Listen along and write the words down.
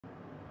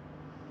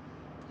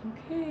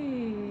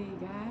Okay,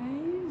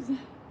 guys,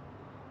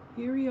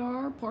 here we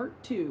are,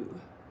 part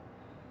 2.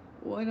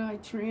 What I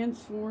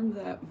transformed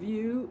that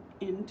view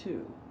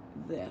into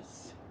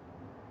this.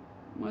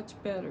 Much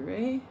better,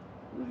 eh?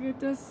 Look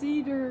at the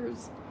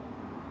cedars.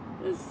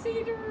 The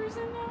cedars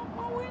in out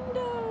my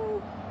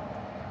window.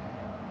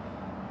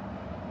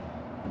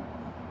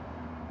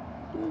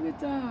 Look at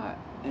that.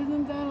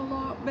 Isn't that a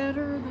lot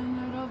better than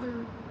that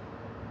other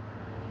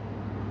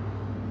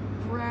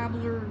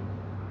graveler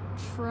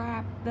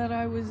trap that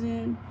I was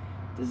in?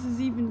 This is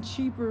even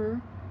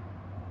cheaper.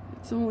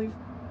 It's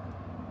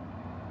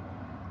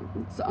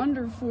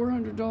under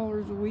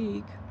 $400 a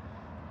week.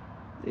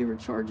 They were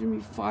charging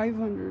me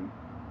 $500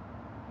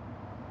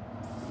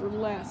 for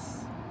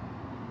less.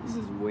 This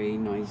is way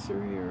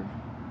nicer here.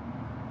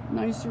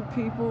 Nicer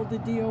people to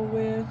deal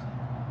with,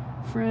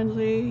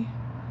 friendly.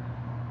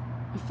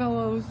 A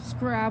fellow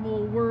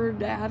Scrabble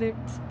word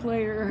addict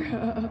player.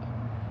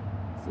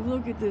 So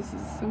look at this,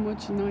 it's so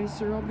much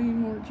nicer. I'll be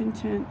more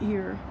content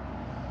here.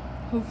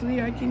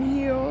 Hopefully I can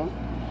heal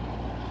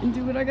and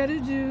do what I gotta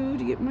do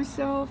to get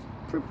myself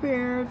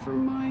prepared for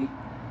my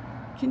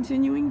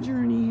continuing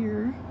journey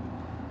here.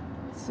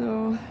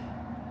 So,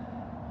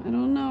 I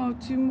don't know,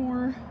 2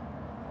 more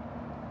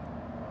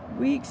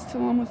weeks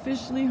till I'm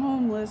officially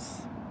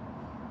homeless.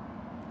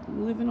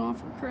 I'm living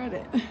off of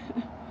credit.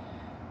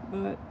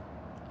 But,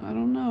 I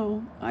don't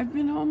know. I've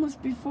been homeless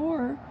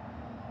before.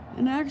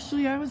 And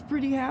actually, I was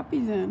pretty happy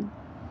then.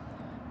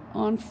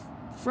 On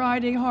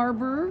Friday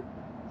Harbor.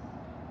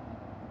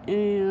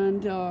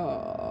 And,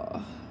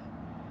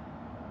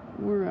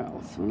 where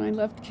else? When I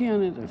left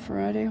Canada,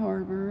 Friday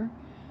Harbor.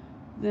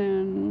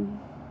 Then,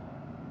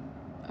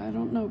 I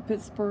don't know,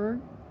 Pittsburgh,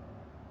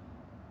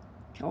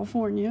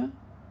 California,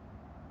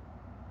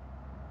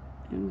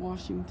 and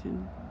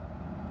Washington.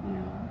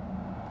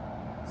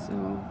 Yeah.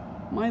 So,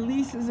 my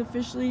lease is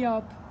officially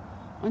up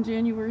on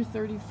January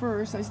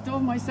 31st. I still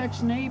have my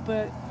Section 8,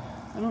 but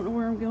I don't know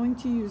where I'm going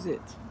to use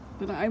it.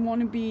 But I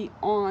want to be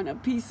on a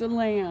piece of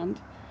land.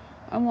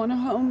 I want a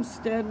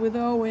homestead with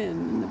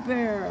Owen and the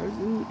bears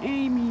and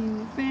Amy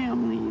and the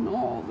family and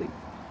all the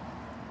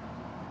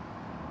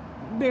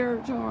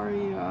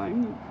Beartaria.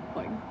 I'm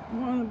like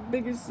one of the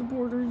biggest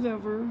supporters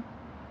ever.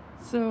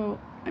 So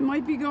I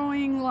might be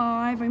going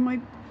live. I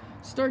might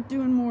start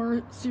doing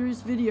more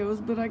serious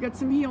videos, but I got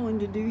some healing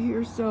to do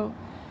here, so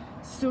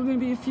still gonna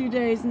be a few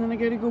days, and then I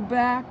gotta go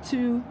back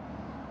to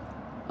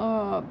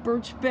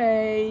Birch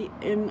Bay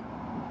and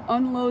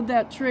unload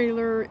that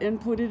trailer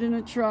and put it in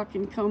a truck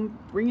and come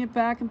bring it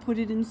back and put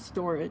it in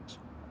storage.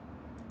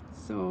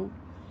 So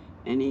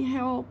any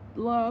help,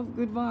 love,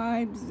 good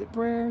vibes,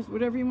 prayers,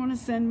 whatever you want to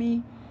send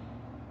me,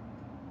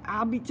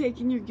 I'll be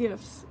taking your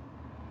gifts.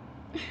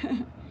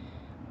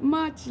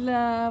 Much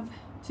love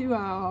to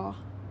all.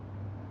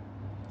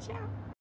 Ciao.